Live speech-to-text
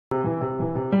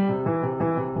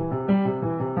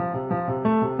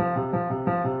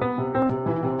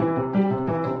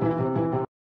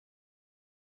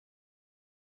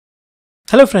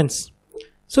Hello friends.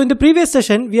 So in the previous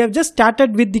session, we have just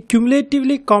started with the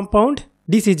cumulatively compound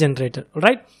DC generator,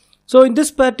 right? So in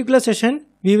this particular session,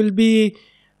 we will be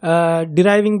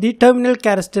deriving the terminal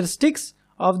characteristics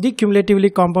of the cumulatively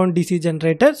compound DC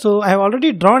generator. So I have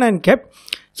already drawn and kept.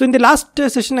 So in the last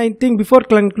session, I think before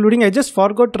concluding, I just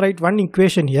forgot to write one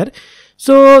equation here.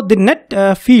 So the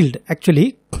net field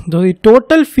actually, the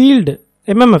total field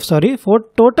MMF, for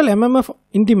total MMF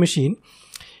in the machine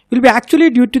will be actually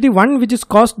due to the one which is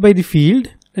caused by the field.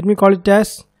 Let me call it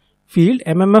as field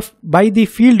MMF by the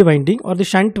field winding or the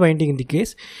shunt winding in the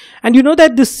case. And you know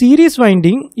that this series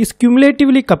winding is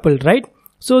cumulatively coupled, right?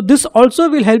 So this also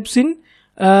will helps in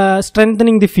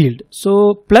strengthening the field.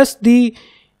 So plus the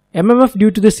MMF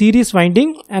due to the series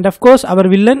winding, and of course our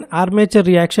villain armature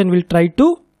reaction will try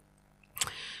to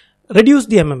reduce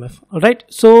the MMF. Alright,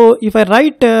 so if I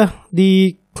write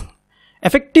the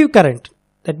effective current,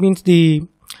 that means the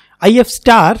IF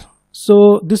star,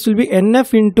 so this will be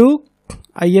NF into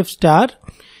IF star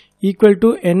equal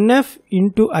to NF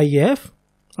into IF,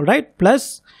 alright,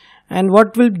 plus, and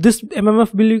what will this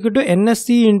MMF be equal to?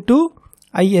 NSC into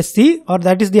ISC, or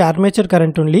that is the armature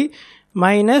current only,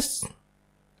 minus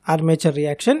armature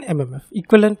reaction MMF,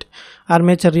 equivalent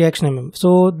armature reaction MMF.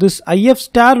 So this IF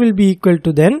star will be equal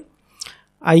to then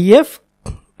IF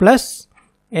plus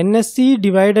NSC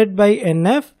divided by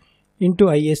NF into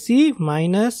ISC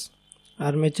minus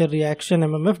armature reaction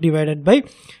MMF divided by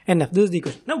NF. This is the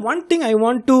equation. Now one thing I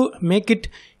want to make it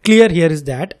clear here is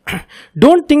that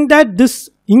don't think that this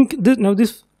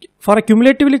for a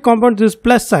cumulatively compound this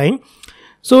plus sign.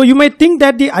 So you might think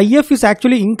that the IF is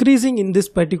actually increasing in this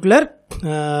particular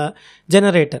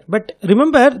generator. But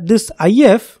remember, this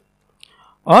IF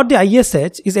or the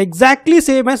ISH is exactly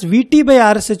same as VT by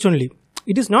RSH only.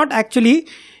 It is not actually,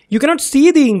 you cannot see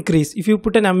the increase if you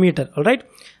put an ammeter, alright.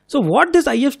 So what this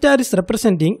IF star is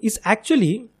representing is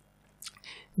actually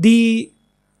the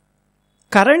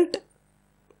current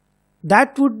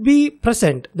that would be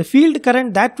present, the field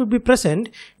current that would be present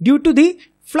due to the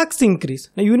flux increase.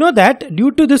 Now you know that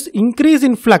due to this increase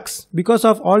in flux, because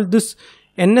of all this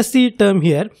NSC term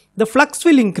here, the flux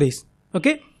will increase,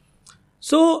 okay.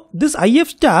 So this IF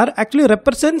star actually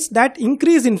represents that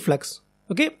increase in flux,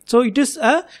 okay. So it is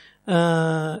a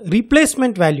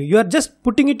replacement value. You are just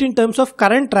putting it in terms of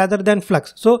current rather than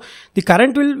flux. So the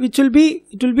current will be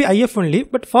IF only,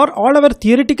 but for all our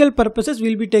theoretical purposes we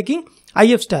will be taking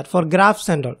IF star for graphs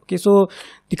and all, okay. So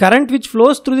the current which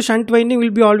flows through the shunt winding will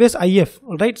be always IF,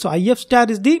 alright. So IF star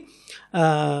is the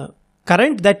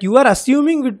current that you are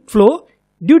assuming would flow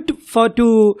due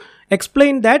to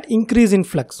explain that increase in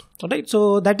flux, alright.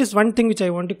 So that is one thing which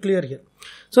I want to clear here.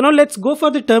 So now let's go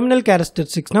for the terminal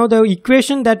characteristics. Now the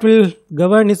equation that will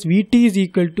govern is VT is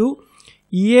equal to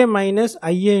EA minus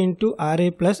IA into RA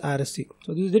plus RSC.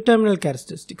 So this is the terminal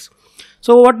characteristics.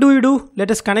 So what do we do? Let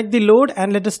us connect the load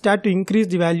and let us start to increase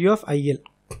the value of IL,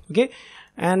 okay.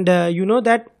 And you know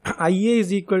that IA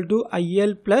is equal to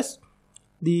IL plus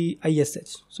the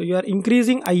ISH. So you are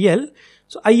increasing IL,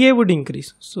 so IA would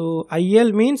increase. So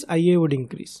IL means IA would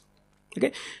increase.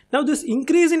 Okay. Now this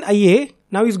increase in IA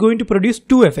now is going to produce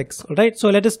two effects. Alright. So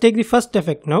let us take the first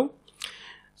effect now.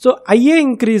 So IA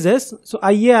increases, so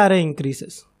IARA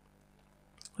increases.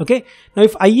 Okay. Now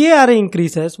if IARA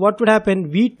increases, what would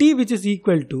happen? VT, which is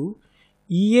equal to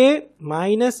EA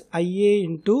minus IA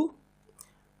into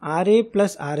RA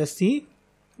plus RSC.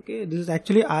 Okay. This is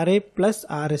actually RA plus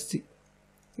RSC.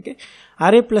 Okay.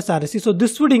 RA plus RSC. So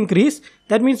this would increase.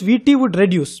 That means VT would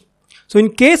reduce. So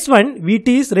in case 1, VT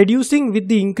is reducing with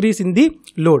the increase in the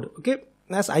load, okay.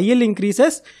 As IL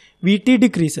increases, VT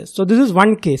decreases. So this is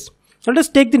one case. So let us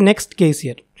take the next case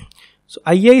here. So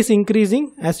IA is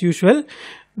increasing as usual,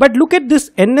 but look at this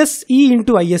NSE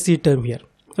into ISC term here,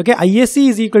 okay. ISC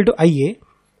is equal to IA.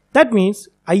 That means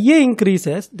IA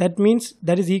increases, that means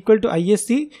that is equal to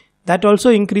ISC, that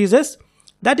also increases.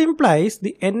 That implies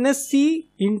the NSC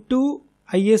into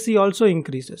ISC also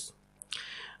increases.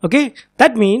 Okay,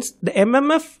 that means the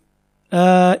MMF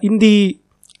in the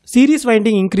series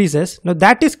winding increases. Now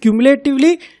that is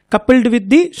cumulatively coupled with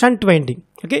the shunt winding.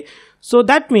 Okay, so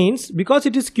that means because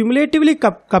it is cumulatively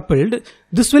coupled,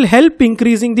 this will help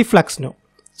increasing the flux now.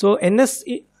 So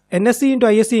NSC into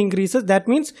ISC increases, that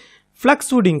means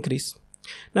flux would increase.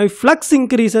 Now if flux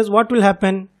increases, what will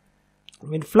happen?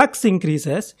 When flux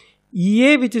increases,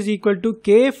 EA, which is equal to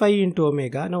K phi into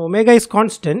omega. Now omega is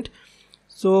constant.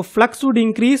 So flux would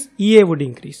increase, EA would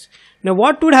increase. Now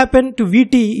what would happen to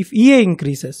VT if EA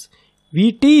increases?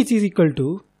 VT is equal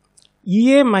to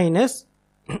EA minus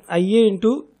IA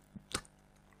into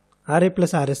RA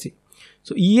plus RSC.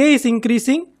 So EA is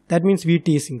increasing, that means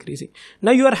VT is increasing.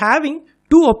 Now you are having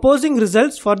two opposing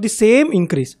results for the same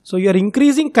increase. So you are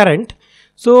increasing current.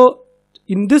 So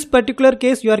in this particular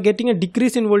case, you are getting a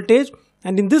decrease in voltage,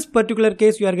 and in this particular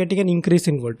case, you are getting an increase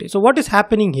in voltage. So what is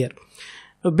happening here?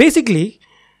 Basically,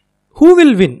 who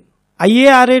will win?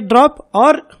 IaRa drop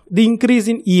or the increase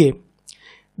in EA?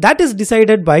 That is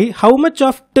decided by how much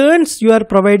of turns you are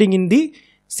providing in the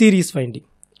series winding.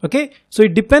 Okay, so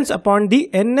it depends upon the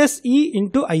NSE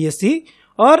into ISE,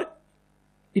 or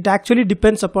it actually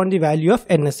depends upon the value of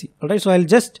NSE. Alright, so I'll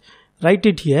just write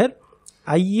it here.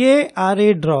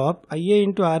 IaRa drop, Ia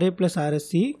into Ra plus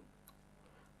RSE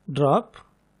drop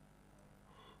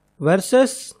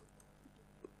versus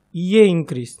EA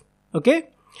increase. Okay,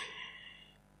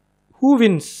 who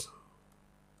wins?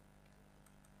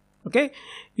 Okay,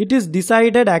 it is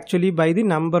decided actually by the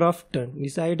number of turns,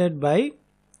 decided by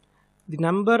the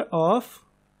number of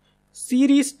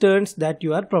series turns that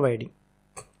you are providing.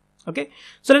 Okay,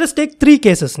 so let us take three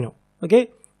cases now.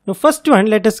 Okay, now first one,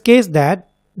 let us case that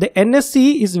the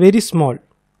NSE is very small.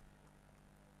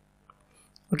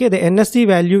 Okay, the NSE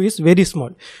value is very small.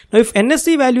 Now if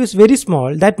NSE value is very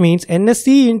small, that means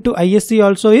NSE into ISE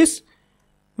also is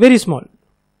very small.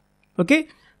 Okay,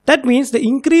 that means the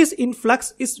increase in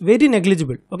flux is very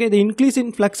negligible. Okay, the increase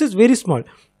in flux is very small.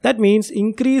 That means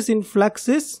increase in flux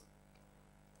is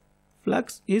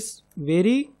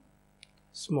very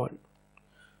small.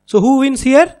 So who wins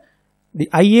here? The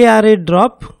IaRa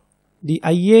drop, the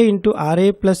Ia into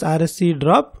Ra plus RSE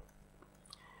drop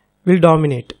will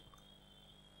dominate.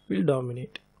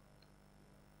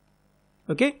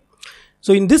 Okay,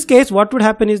 so in this case, what would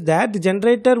happen is that the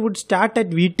generator would start at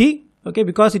Vt. Okay,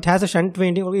 because it has a shunt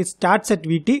winding. Okay, it starts at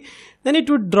Vt, then it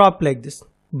would drop like this,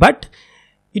 but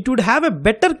it would have a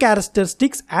better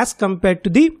characteristics as compared to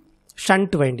the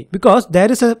shunt winding, because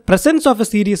there is a presence of a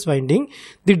series winding.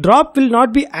 The drop will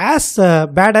not be as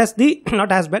bad as the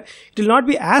not as bad, it will not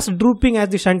be as drooping as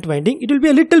the shunt winding. It will be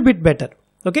a little bit better.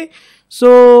 Okay,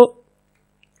 so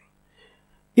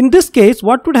in this case,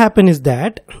 what would happen is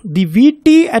that the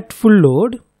Vt at full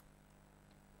load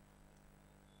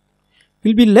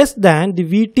will be less than the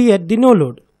Vt at the no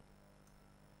load.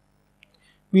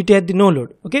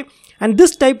 Okay, and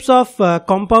this types of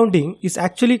compounding is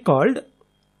actually called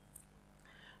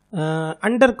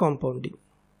under compounding.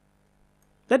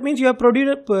 That means you have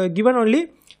given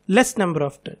only less number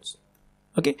of turns.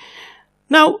 Okay,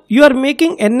 now you are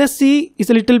making NSE is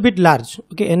a little bit large.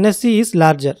 Okay, NSE is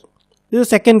larger. This is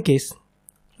the second case.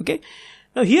 Okay,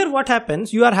 now here what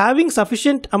happens, you are having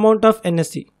sufficient amount of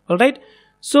NSE. All right,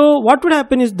 so what would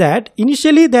happen is that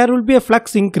initially there will be a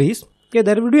flux increase. Okay,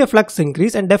 there will be a flux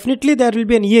increase, and definitely there will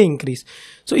be an EA increase.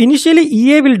 So initially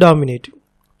EA will dominate.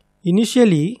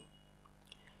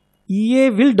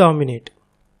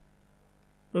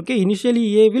 Okay, initially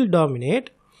EA will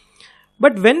dominate.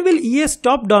 But when will EA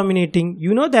stop dominating?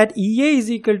 You know that EA is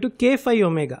equal to K phi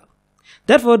omega.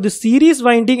 Therefore, the series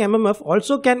winding MMF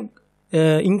also can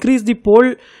increase the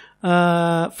pole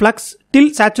flux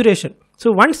till saturation.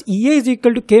 So once EA is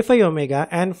equal to K phi omega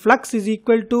and flux is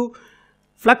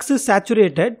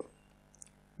saturated,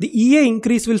 the EA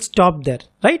increase will stop there,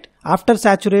 right? After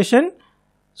saturation,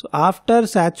 so after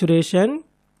saturation,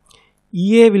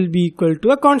 EA will be equal to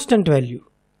a constant value.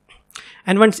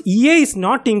 And once EA is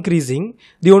not increasing,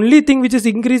 the only thing which is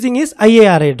increasing is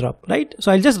IaRa drop, right?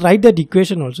 So I'll just write that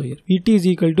equation also here. Vt is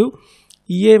equal to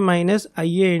EA minus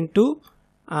Ia into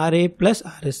Ra plus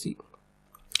RSE.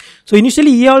 So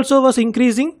initially EA also was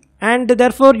increasing, and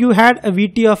therefore you had a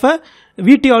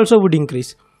Vt also would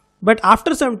increase. But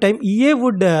after some time EA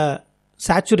would the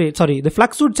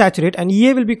flux would saturate and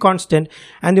EA will be constant,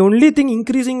 and the only thing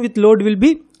increasing with load will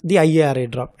be the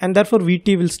IaRa drop, and therefore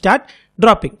Vt will start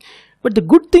dropping. But the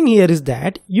good thing here is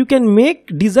that you can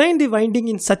design the winding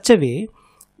in such a way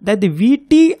that the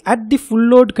Vt at the full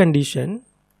load condition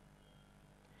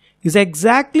is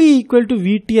exactly equal to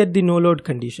Vt at the no load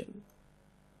condition.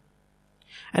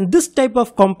 And this type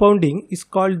of compounding is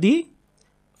called the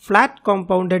flat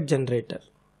compounded generator.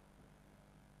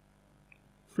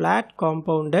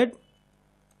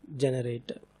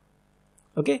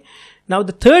 Okay. Now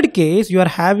the third case, you are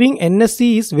having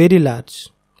NSE is very large.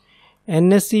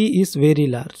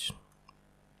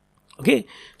 Okay.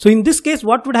 So in this case,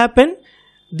 what would happen?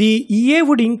 The EA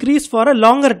would increase for a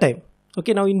longer time.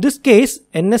 Okay. Now in this case,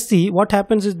 NSE, what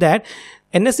happens is that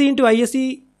NSE into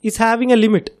ISE is having a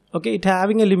limit. Okay. It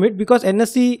having a limit because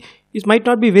NSE might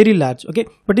not be very large. Okay.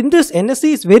 But in this,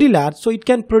 NSE is very large. So it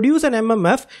can produce an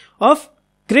MMF of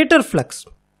greater flux.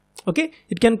 Okay.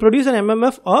 It can produce an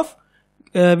MMF of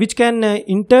which can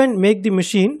in turn make the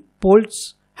machine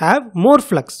poles have more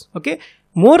flux. Okay,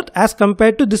 more as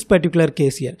compared to this particular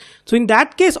case here. So in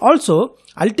that case also,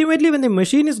 ultimately when the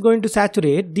machine is going to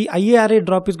saturate, the IARA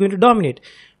drop is going to dominate,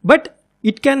 but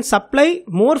it can supply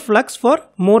more flux for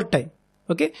more time.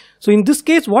 Okay, so in this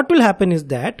case what will happen is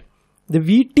that the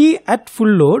VT at full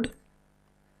load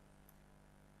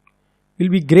will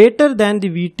be greater than the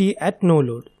VT at no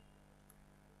load.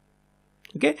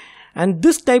 Okay, and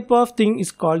this type of thing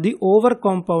is called the over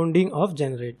compounding of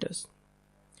generators.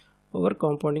 Over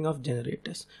compounding of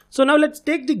generators. So now let's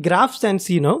take the graphs and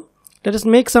see now. Let us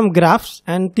make some graphs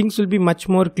and things will be much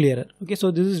more clearer. Okay, so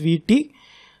this is VT,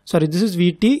 sorry, this is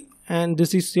VT and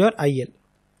this is your IL.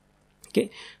 Okay,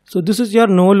 so this is your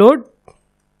no load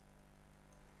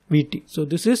VT. So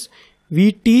this is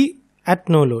VT at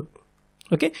no load.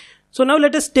 Okay, so now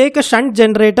let us take a shunt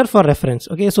generator for reference.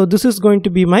 Okay, so this is going to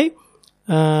be my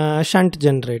shunt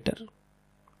generator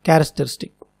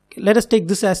characteristic. Okay, let us take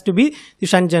this as to be the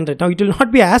shunt generator. Now it will not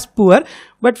be as poor,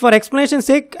 but for explanation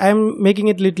sake I am making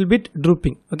it little bit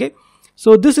drooping. Okay,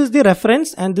 so this is the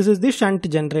reference and this is the shunt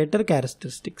generator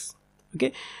characteristics.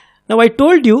 Okay, now I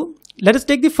told you, let us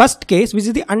take the first case, which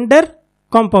is the under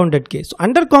compounded case. So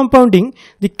under compounding,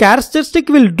 the characteristic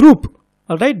will droop,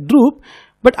 alright, droop,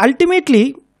 but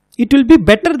ultimately it will be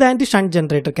better than the shunt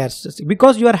generator characteristic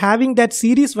because you are having that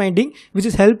series winding which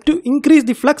is helped to increase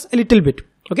the flux a little bit.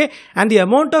 Okay, and the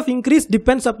amount of increase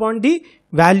depends upon the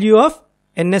value of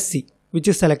NSC which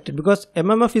is selected, because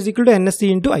MMF is equal to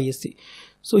NSC into ISC.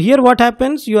 So here what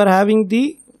happens, you are having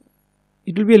the,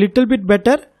 it will be a little bit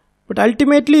better, but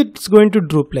ultimately it's going to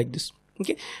droop like this.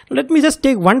 Okay, now let me just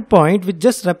take one point which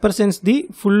just represents the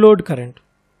full load current.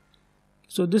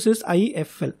 So this is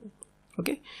IFL.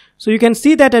 Okay, so you can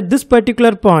see that at this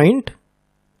particular point,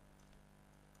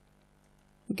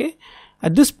 okay,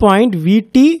 at this point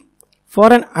VT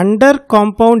for an under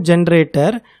compound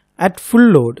generator at full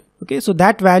load, okay, so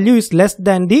that value is less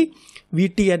than the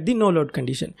VT at the no load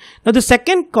condition. Now the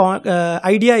second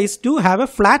idea is to have a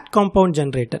flat compound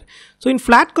generator. So in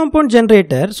flat compound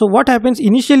generator, so what happens,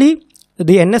 initially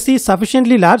the NSC is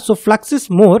sufficiently large, so flux is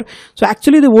more, so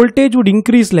actually the voltage would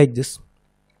increase like this.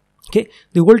 Okay,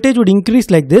 the voltage would increase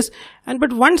like this, and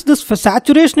but once this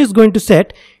saturation is going to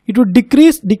set, it would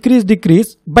decrease,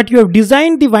 but you have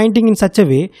designed the winding in such a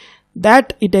way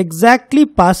that it exactly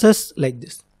passes like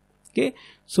this. Okay,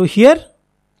 so here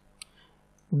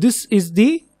this is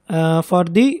the for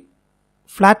the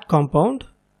flat compound.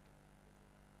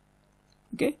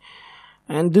 Okay,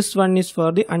 and this one is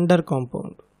for the under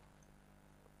compound.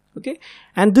 Okay,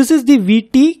 and this is the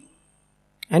VT,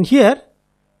 and here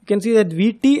you can see that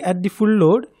VT at the full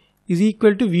load is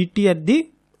equal to VT at the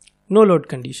no load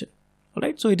condition.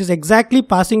 Alright, so it is exactly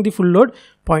passing the full load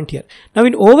point here. Now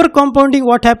in over compounding,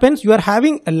 what happens, you are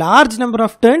having a large number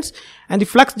of turns and the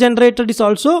flux generated is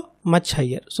also much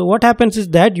higher. So what happens is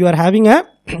that you are having a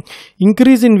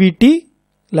increase in VT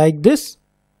like this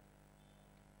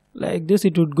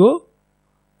it would go,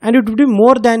 and it would be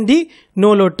more than the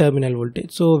no load terminal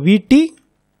voltage. So VT,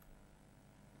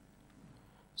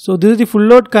 so this is the full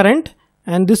load current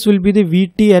and this will be the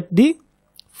VT at the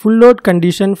full load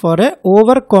condition for a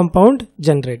over compound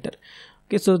generator.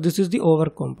 Okay, so this is the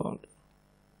over compound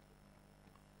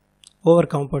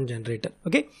generator.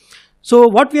 Okay, so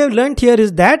what we have learned here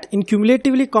is that in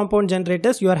cumulatively compound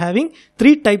generators you are having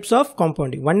three types of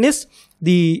compounding. One is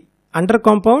the under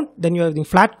compound, then you are having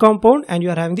flat compound, and you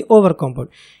are having the over compound.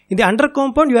 In the under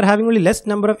compound, you are having only less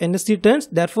number of NSC turns,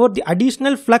 therefore the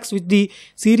additional flux which the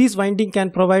series winding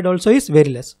can provide also is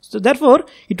very less. So therefore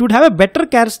it would have a better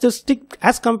characteristic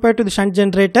as compared to the shunt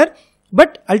generator,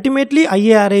 but ultimately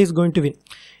IARA is going to win.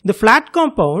 In the flat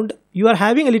compound, you are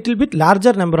having a little bit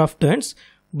larger number of turns,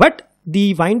 but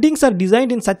the windings are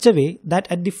designed in such a way that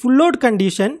at the full load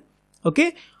condition,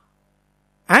 okay,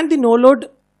 and the no load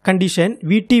condition,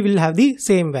 VT will have the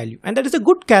same value, and that is a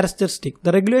good characteristic.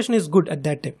 The regulation is good at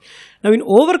that time. Now in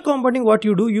over compounding, what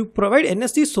you do, you provide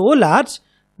NSC so large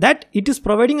that it is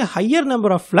providing a higher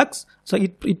number of flux, so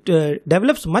it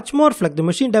develops much more flux, the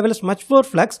machine develops much more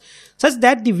flux, such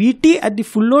that the VT at the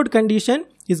full load condition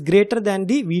is greater than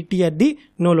the VT at the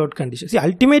no load condition. See,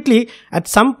 ultimately at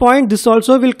some point this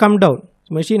also will come down.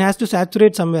 The machine has to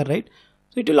saturate somewhere, right?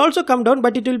 So it will also come down,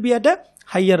 but it will be at a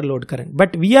higher load current.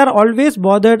 But we are always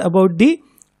bothered about the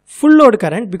full load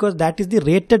current because that is the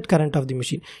rated current of the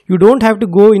machine. You don't have to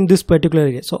go in this particular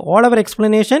area. So all our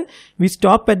explanation, we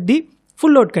stop at the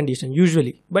full load condition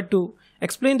usually. But to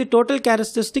explain the total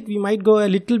characteristic, we might go a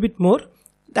little bit more.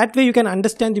 That way you can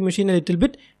understand the machine a little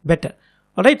bit better.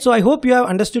 Alright, so I hope you have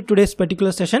understood today's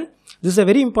particular session. This is a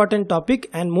very important topic,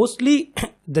 and mostly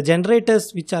the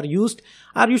generators which are used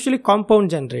are usually compound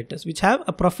generators which have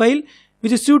a profile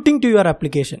which is suiting to your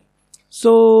application.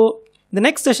 So the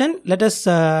next session, let us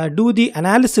do the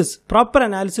analysis, proper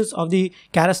analysis of the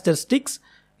characteristics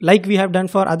like we have done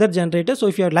for other generators. So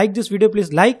if you have liked this video,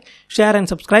 please like, share and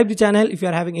subscribe the channel. If you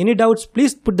are having any doubts,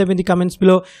 please put them in the comments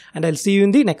below, and I'll see you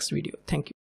in the next video. Thank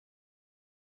you.